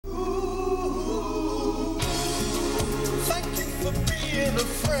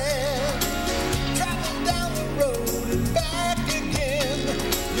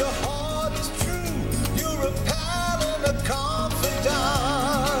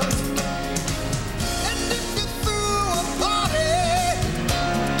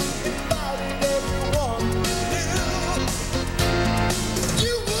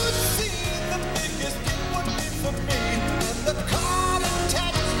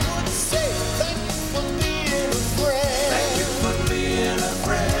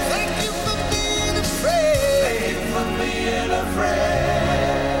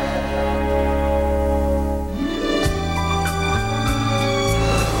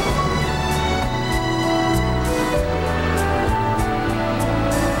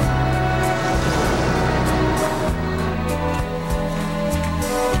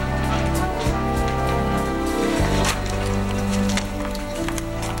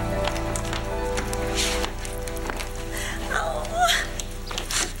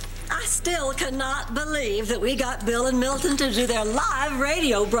cannot believe that we got Bill and Milton to do their live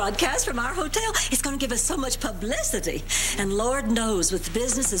radio broadcast from our hotel. It's going to give us so much publicity. And Lord knows, with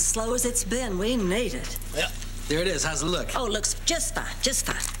business as slow as it's been, we need it. Yeah, there it is. How's it look? Oh, looks just fine, just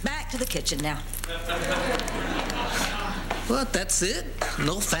fine. Back to the kitchen now. What, that's it?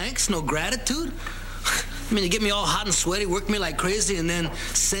 No thanks, no gratitude? I mean, you get me all hot and sweaty, work me like crazy, and then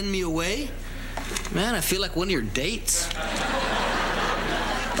send me away? Man, I feel like one of your dates.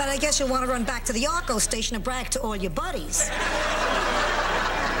 But I guess you'll want to run back to the Arco station and brag to all your buddies.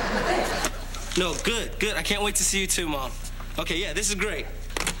 No, good. I can't wait to see you too, Mom. Okay, yeah, this is great.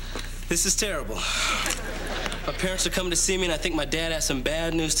 This is terrible. My parents are coming to see me, and I think my dad has some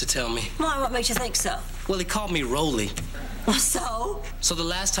bad news to tell me. Why, what makes you think so? Well, he called me Roly. So? So the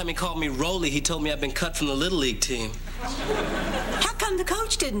last time he called me Roly, he told me I'd been cut from the Little League team. How come the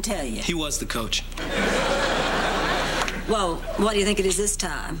coach didn't tell you? He was the coach. Well, what do you think it is this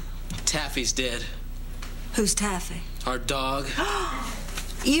time? Taffy's dead. Who's Taffy? Our dog.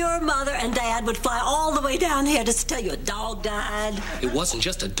 Your mother and Dad would fly all the way down here just to tell you a dog died. It wasn't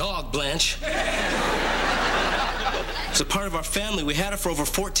just a dog, Blanche. It's a part of our family. We had her for over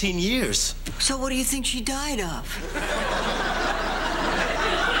 14 years. So what do you think she died of?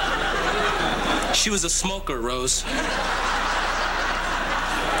 She was a smoker, Rose.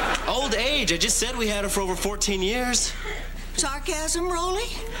 Old age. I just said we had her for over 14 years. Sarcasm, Rolly?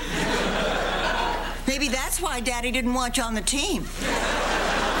 Maybe that's why Daddy didn't want you on the team.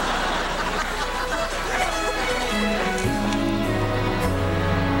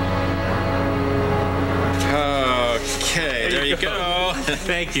 Okay, there you go.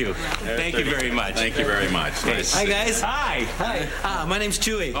 Thank you. Thank you very much. Thank you very much. Nice. Hi, guys. Hi. Hi. My name's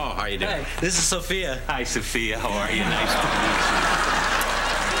Chewy. Oh, how you doing? Hi. This is Sophia. Hi, Sophia. How are you? Nice to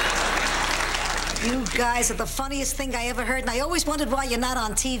meet you. You guys are the funniest thing I ever heard, and I always wondered why you're not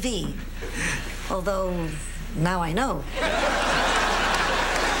on TV. Although, now I know.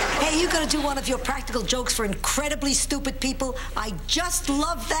 Hey, you gonna do one of your practical jokes for incredibly stupid people? I just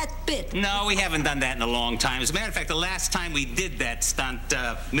love that bit. No, we haven't done that in a long time. As a matter of fact, the last time we did that stunt,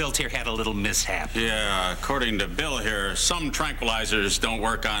 Milt here had a little mishap. Yeah, according to Bill here, some tranquilizers don't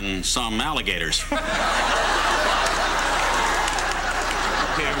work on some alligators.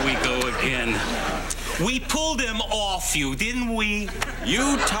 Here we go again. We pulled him off you, didn't we?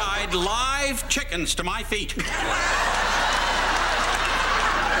 You tied live chickens to my feet.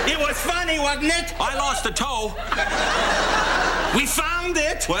 It was funny, wasn't it? I lost a toe. We found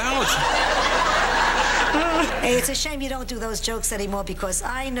it. Well, Hey, it's a shame you don't do those jokes anymore, because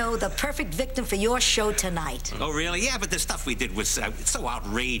I know the perfect victim for your show tonight. Oh, really? Yeah, but the stuff we did was so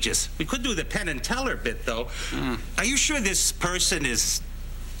outrageous. We could do the Penn and Teller bit, though. Are you sure this person is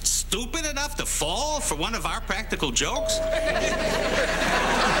stupid enough to fall for one of our practical jokes?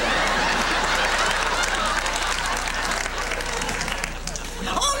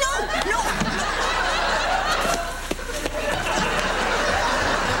 Oh, no!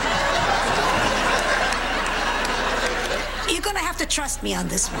 You're gonna have to trust me on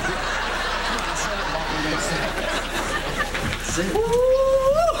this one.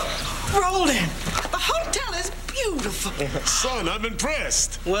 Ooh, Roland, the hotel is beautiful. Son, I'm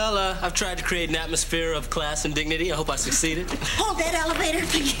impressed. Well, I've tried to create an atmosphere of class and dignity. I hope I succeeded. Hold that elevator,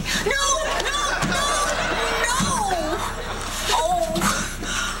 please. No!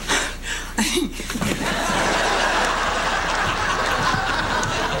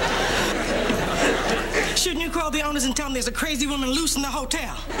 Shouldn't you call the owners and tell them there's a crazy woman loose in the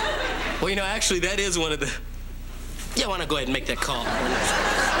hotel? Well, you know, actually, that is one of the... Yeah, why not go ahead and make that call?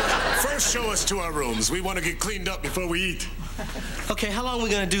 First, show us to our rooms. We want to get cleaned up before we eat. Okay, how long are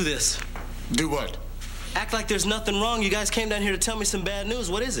we gonna do this? Do what? Act like there's nothing wrong. You guys came down here to tell me some bad news.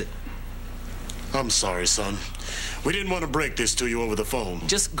 What is it? I'm sorry, son. We didn't want to break this to you over the phone.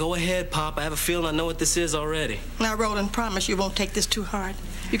 Just go ahead, Pop. I have a feeling I know what this is already. Now, Roland, promise you won't take this too hard.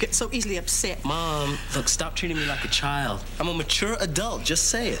 You get so easily upset. Mom, look, stop treating me like a child. I'm a mature adult. Just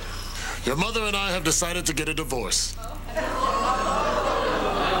say it. Your mother and I have decided to get a divorce.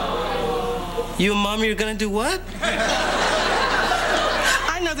 You and Mommy are gonna do what?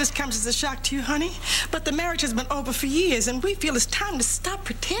 I know this comes as a shock to you, honey, but the marriage has been over for years, and we feel it's time to stop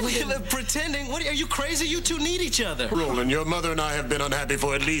pretending. Pretending? What, are you crazy? You two need each other. Roland, your mother and I have been unhappy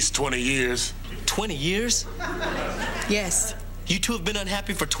for at least 20 years. 20 years? Yes. You two have been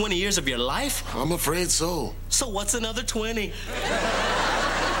unhappy for 20 years of your life? I'm afraid so. So what's another 20?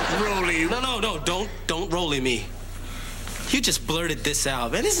 Rolly. No, don't Rolly me. You just blurted this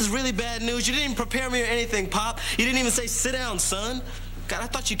out, man. This is really bad news. You didn't even prepare me or anything, Pop. You didn't even say, sit down, son. God, I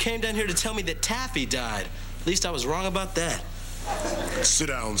thought you came down here to tell me that Taffy died. At least I was wrong about that. Sit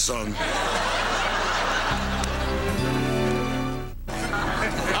down, son.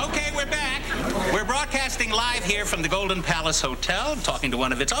 Okay, we're back. We're broadcasting live here from the Golden Palace Hotel, talking to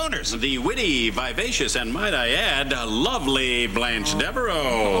one of its owners. The witty, vivacious, and might I add, lovely Blanche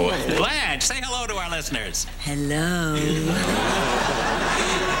Devereaux. Blanche, say hello to our listeners. Hello.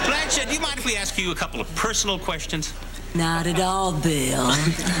 Blanche, do you mind if we ask you a couple of personal questions? Not at all, Bill.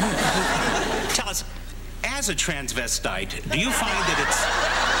 Tell us, as a transvestite, do you find that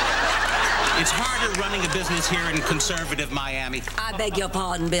it's harder running a business here in conservative Miami? I beg your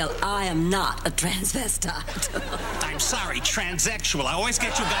pardon, Bill. I am not a transvestite. I'm sorry, transsexual. I always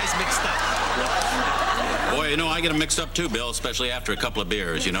get you guys mixed up. Boy, you know, I get them mixed up too, Bill, especially after a couple of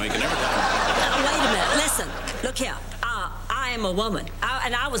beers. You know, you can never tell. Wait a minute. Listen. Look here. I am a woman.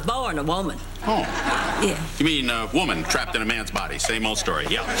 And I was born a woman. Oh. Yeah. You mean a woman trapped in a man's body. Same old story.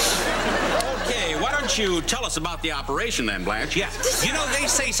 Yeah. Okay, why don't you tell us about the operation then, Blanche? Yeah. You know, they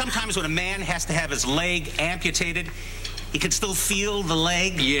say sometimes when a man has to have his leg amputated, he can still feel the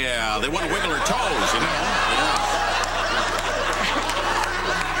leg. Yeah, they want to wiggle her toes, you know. Yeah.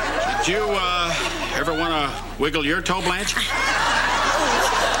 Did you, ever want to wiggle your toe, Blanche?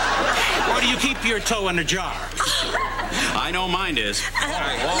 Or do you keep your toe in a jar? I know mine is.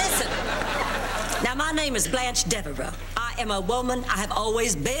 Listen. Now, my name is Blanche Devereaux. I am a woman. I have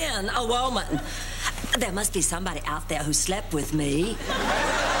always been a woman. There must be somebody out there who slept with me. Rose.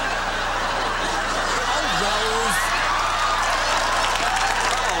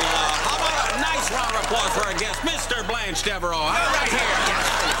 How about a nice round of applause for our guest, Mr. Blanche Devereaux? Right here.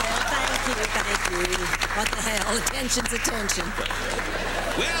 Thank you. What the hell? Attention's attention.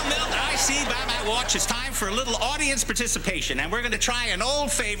 Well, Milton, I see by my watch it's time for a little audience participation, and we're going to try an old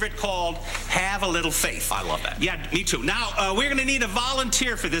favorite called Have a Little Faith. I love that. Yeah, me too. Now, we're going to need a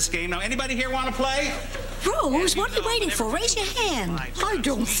volunteer for this game. Now, anybody here want to play? Rose, what are you waiting for? Raise your hand. I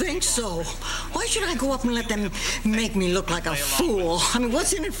don't think so. Why should I go up and let them make me look like a fool? I mean,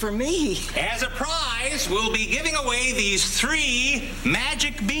 what's in it for me? As a prize, we'll be giving away these 3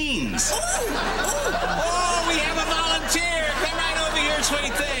 magic beans. Oh, we have a volunteer. Come right over here,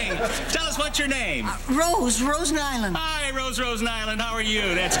 sweet thing. Tell us what's your name. Rose Nyland. Hi, Rose Nyland. How are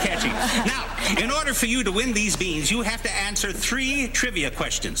you? That's catchy. Now, in order for you to win these beans, you have to answer 3 trivia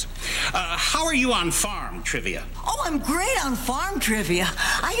questions. How are you on farm trivia? Oh, I'm great on farm trivia.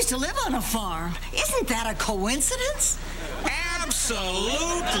 I used to live on a farm. Isn't that a coincidence?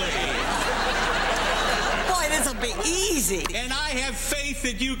 Absolutely. Boy, this'll be easy. And I have faith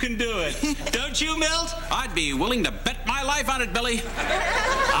that you can do it. Don't you, Milt? I'd be willing to bet my life on it, Billy.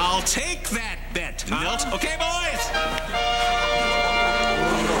 I'll take that bet, Milt. Okay, boys?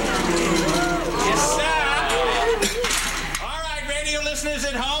 Yes, sir. All right, radio listeners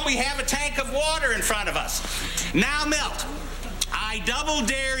at home, we have a tank of water in front of us. Now, Milt, I double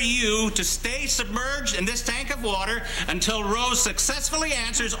dare you to stay submerged in this tank of water until Rose successfully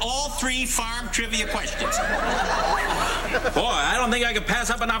answers all 3 farm trivia questions. Boy, I don't think I could pass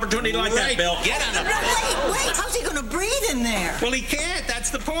up an opportunity like that, Bill. Get on it. Wait. How's he going to breathe in there? Well, he can't. That's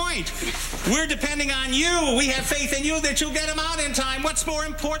the point. We're depending on you. We have faith in you that you'll get him out in time. What's more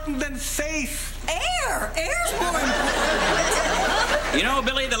important than faith? Air. Air's more important. You know,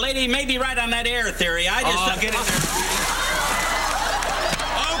 Billy, the lady may be right on that air theory. I just... Get in there.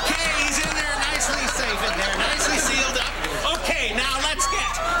 Okay, he's in there, nicely safe in there, nicely sealed up. Okay, now let's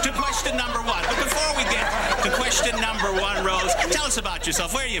get to question number 1. But before we get to question number 1, Rose, tell us about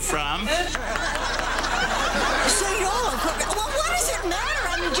yourself. Where are you from? St. Olaf. Well, what does it matter?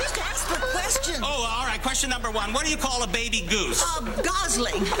 I mean, just ask the question. Oh, all right. Question number 1. What do you call a baby goose?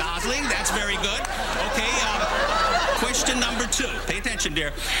 Gosling. Gosling. That's very good. Okay. Question number 2. Pay attention,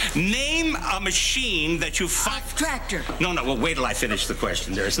 dear. Name a machine that you find. Tractor. No. Well, wait till I finish the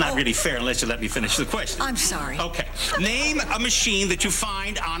question, dear. It's not really fair unless you let me finish the question. I'm sorry. Okay. Name a machine that you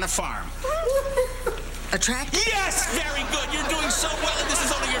find on a farm. A tractor? Yes! Very good. You're doing so well, and this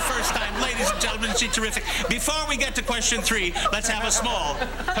is only your first time. Ladies and gentlemen, she's terrific. Before we get to question 3, let's have a small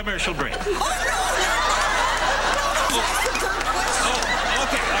commercial break. Oh, no. Oh,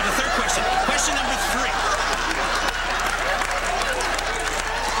 okay. The third question. Question number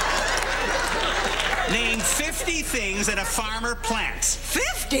 3. Name 50 things that a farmer plants.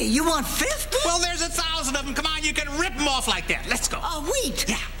 50? You want 50? Well, there's 1,000 of them. Come on, you can rip them off like that. Let's go. Wheat.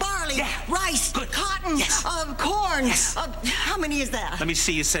 Yeah. Barley. Yeah. Rice. Good. Cotton. Yes. Corn. Yes. How many is that? Let me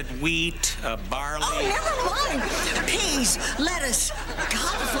see. You said wheat, barley. Oh, never mind. Peas, lettuce,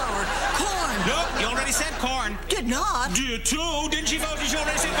 cauliflower, corn. Nope, you already said corn. Did not. Did too? Didn't she vote? She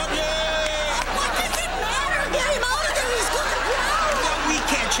already said corn. What does it matter? Get him out of there. He's going to drown. Well, we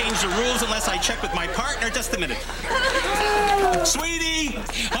can't change the rules unless I check with my partner. Just a minute. Sweetie,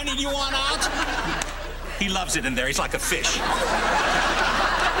 honey, do you want out? He loves it in there. He's like a fish. Go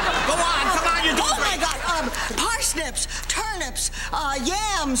on, come on, you're doing great. My God, parsnips, turnips,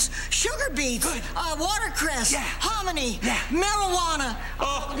 yams, sugar beets, watercress, hominy, marijuana.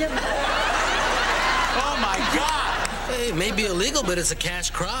 Oh my God. Hey, it may be illegal, but it's a cash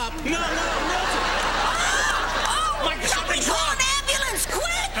crop. No. My God, somebody call an ambulance,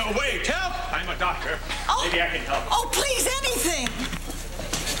 quick! No, wait, help! I'm a doctor. Maybe I can help. Oh, please, anything.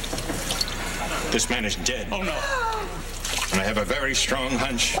 This man is dead. Oh, no. And I have a very strong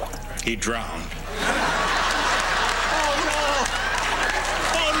hunch he drowned.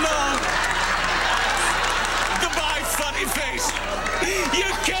 Oh, no. Goodbye, funny face.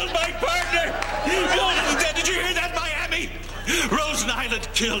 You killed my partner. Did you hear that, Miami? Rose Island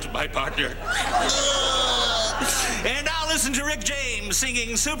killed my partner. And now listen to Rick James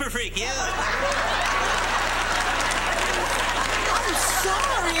singing Super Freak. Yeah.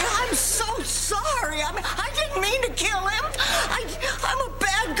 I'm so sorry. I mean, I didn't mean to kill him. I'm a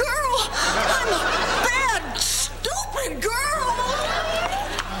bad girl. I'm a bad, stupid girl.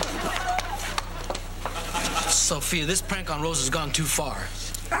 Sophia, this prank on Rose has gone too far.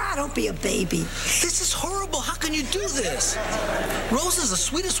 Don't be a baby. This is horrible. How can you do this? Rose is the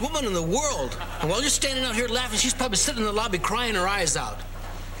sweetest woman in the world. And while you're standing out here laughing, she's probably sitting in the lobby crying her eyes out.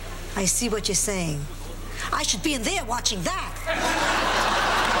 I see what you're saying. I should be in there watching that.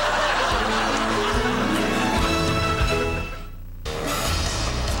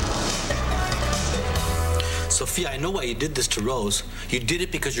 Sophia, I know why you did this to Rose. You did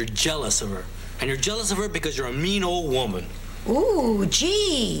it because you're jealous of her. And you're jealous of her because you're a mean old woman. Ooh,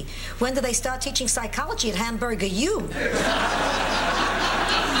 gee. When do they start teaching psychology at Hamburger U?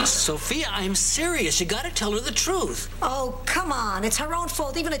 Sophia, I'm serious. You gotta tell her the truth. Oh, come on. It's her own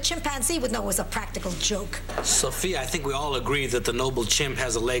fault. Even a chimpanzee would know it was a practical joke. Sophia, I think we all agree that the noble chimp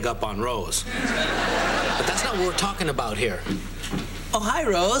has a leg up on Rose. But that's not what we're talking about here. Oh, hi,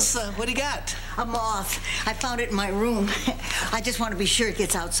 Rose. What do you got? A moth. I found it in my room. I just want to be sure it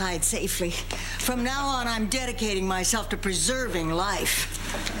gets outside safely. From now on, I'm dedicating myself to preserving life.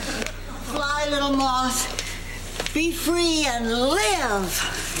 Fly, little moth. Be free and live.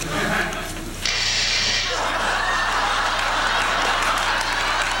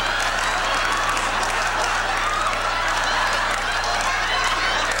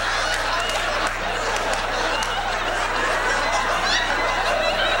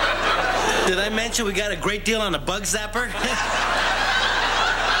 Did I mention we got a great deal on a bug zapper?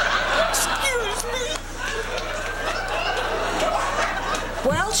 Excuse me.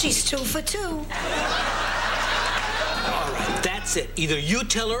 Well, she's 2 for 2. All right, that's it. Either you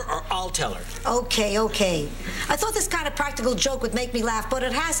tell her or I'll tell her. Okay. I thought this kind of practical joke would make me laugh, but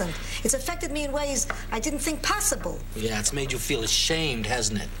it hasn't. It's affected me in ways I didn't think possible. Yeah, it's made you feel ashamed,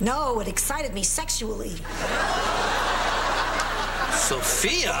 hasn't it? No, it excited me sexually.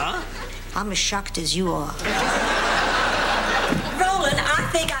 Sophia? I'm as shocked as you are. Roland, I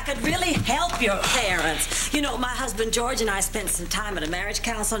think I could really help your parents. You know, my husband George and I spent some time at a marriage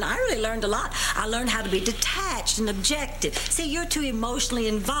council, and I really learned a lot. I learned how to be detached and objective. See, you're too emotionally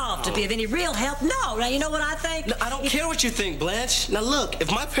involved to be of any real help. No, now you know what I think? No, I don't care what you think, Blanche. Now look, if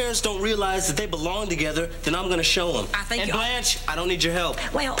my parents don't realize that they belong together, then I'm gonna show them. I think and Blanche, I don't need your help.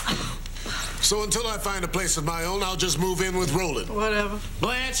 Well... So until I find a place of my own, I'll just move in with Roland. Whatever.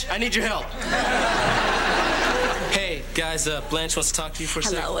 Blanche, I need your help. Hey, guys, Blanche wants to talk to you for a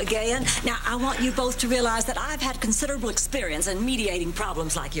second. Hello again. Now, I want you both to realize that I've had considerable experience in mediating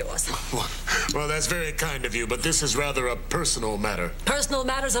problems like yours. Well, that's very kind of you, but this is rather a personal matter. Personal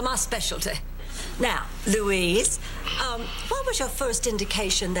matters are my specialty. Now, Louise, what was your first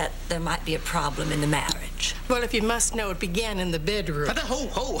indication that there might be a problem in the marriage? Well, if you must know, it began in the bedroom. No. I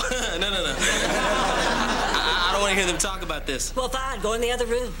don't want to hear them talk about this. Well, fine. Go in the other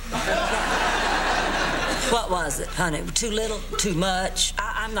room. What was it, honey? Too little? Too much?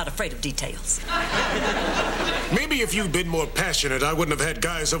 I'm not afraid of details. Maybe if you'd been more passionate, I wouldn't have had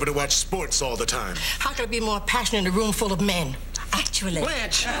guys over to watch sports all the time. How could I be more passionate in a room full of men? Actually...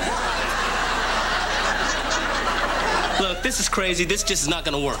 Blanche! Look, this is crazy. This just is not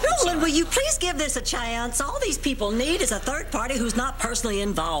going to work. Roland, will you please give this a chance? All these people need is a third party who's not personally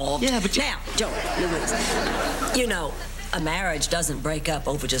involved. Yeah, but... Now, Joey, Louise, you know, a marriage doesn't break up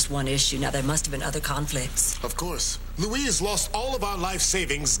over just one issue. Now, there must have been other conflicts. Of course. Louise lost all of our life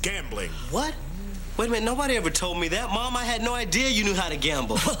savings gambling. What? Wait a minute, nobody ever told me that. Mom, I had no idea you knew how to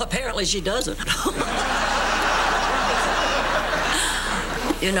gamble. Well, apparently she doesn't.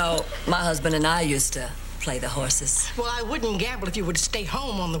 You know, my husband and I used to play the horses. Well, I wouldn't gamble if you would stay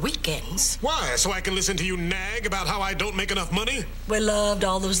home on the weekends. Why? So I can listen to you nag about how I don't make enough money? We loved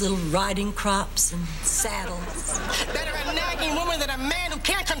all those little riding crops and saddles. Better a nagging woman than a man who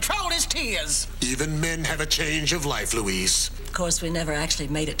can't control his tears. Even men have a change of life, Louise. Of course, we never actually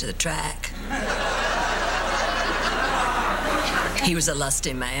made it to the track. He was a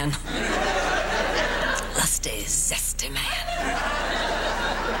lusty man. Lusty, zesty man.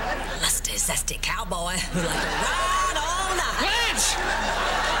 Lusty, zesty cowboy who liked to ride all night. Blanche!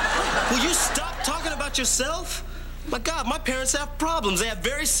 Will you stop talking about yourself? My God, my parents have problems. They have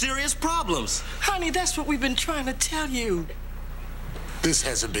very serious problems. Honey, that's what we've been trying to tell you. This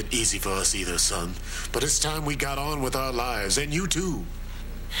hasn't been easy for us either, son. But it's time we got on with our lives, and you too.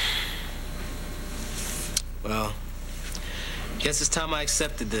 Well, guess it's time I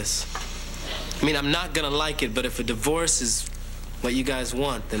accepted this. I mean, I'm not gonna like it, but if a divorce is what you guys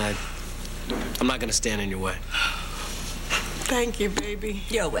want, then I'm not gonna stand in your way. Thank you, baby.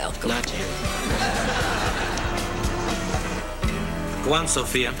 You're welcome. Not you. Go on,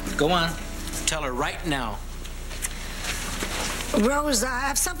 Sophia. Go on. Tell her right now. Rose, I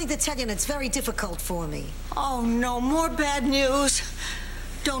have something to tell you, and it's very difficult for me. Oh, no, more bad news.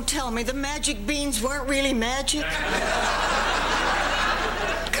 Don't tell me the magic beans weren't really magic.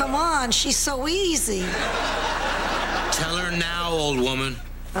 Come on, she's so easy. Tell her now, old woman.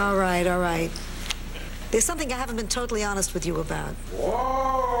 All right, all right. There's something I haven't been totally honest with you about.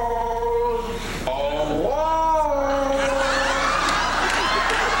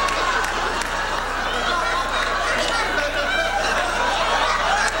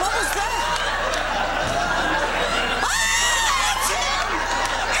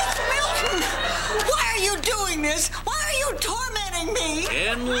 Why are you tormenting me?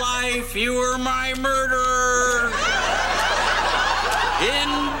 In life, you were my murderer. In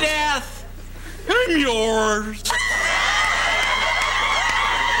death, I'm yours. Stop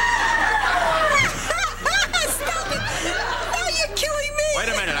it! Now you're killing me. Wait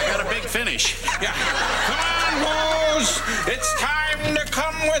a minute, I got a big finish. Yeah. Come on, Rose. It's time to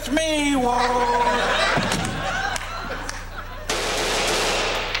come with me, Rose.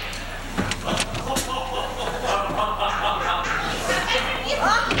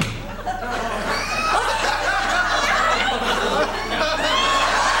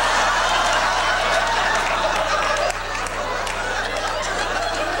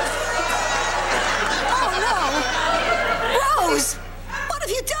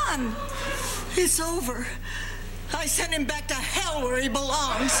 It's over. I sent him back to hell where he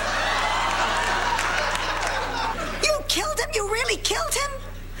belongs. You killed him? You really killed him?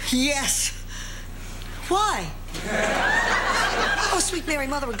 Yes. Why? Oh, sweet Mary,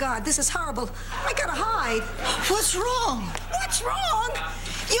 Mother of God, this is horrible. I gotta hide. What's wrong? What's wrong?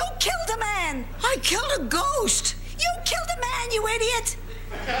 You killed a man. I killed a ghost. You killed a man, you idiot.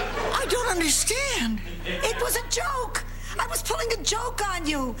 I don't understand. It was a joke. I was pulling a joke on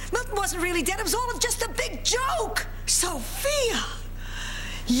you. Milton wasn't really dead. It was all just a big joke. Sophia,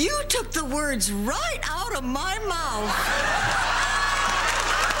 you took the words right out of my mouth.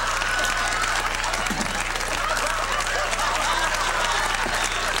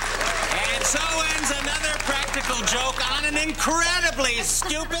 And so ends another practical joke on an incredibly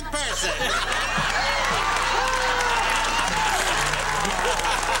stupid person.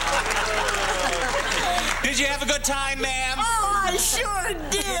 Did you have a good time, ma'am? Oh, I sure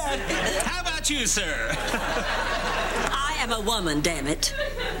did. How about you, sir? I am a woman, damn it.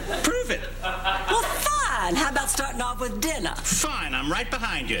 Prove it. Well, fine. How about starting off with dinner? Fine, I'm right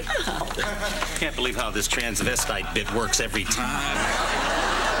behind you. Can't believe how this transvestite bit works every time.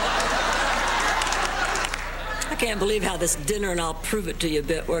 I can't believe how this dinner and I'll prove it to you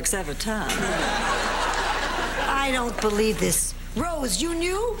bit works every time. I don't believe this. Rose, you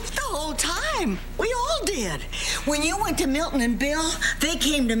knew? The whole time. We all did. When you went to Milton and Bill, they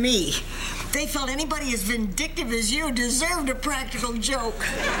came to me. They felt anybody as vindictive as you deserved a practical joke.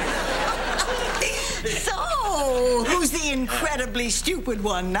 So, who's the incredibly stupid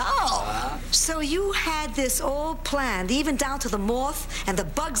one now? So you had this all planned, even down to the moth and the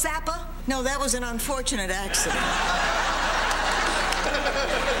bug zapper? No, that was an unfortunate accident.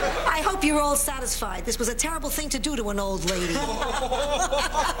 I hope you're all satisfied. This was a terrible thing to do to an old lady.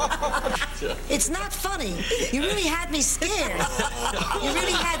 It's not funny. You really had me scared. You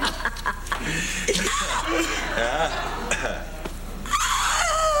really had me...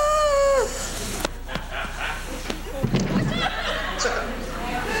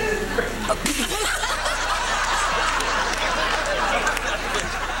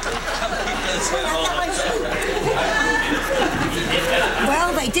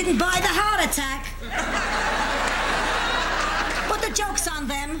 Well, they didn't buy the heart attack. joke's on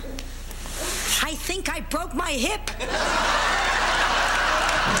them. I think I broke my hip.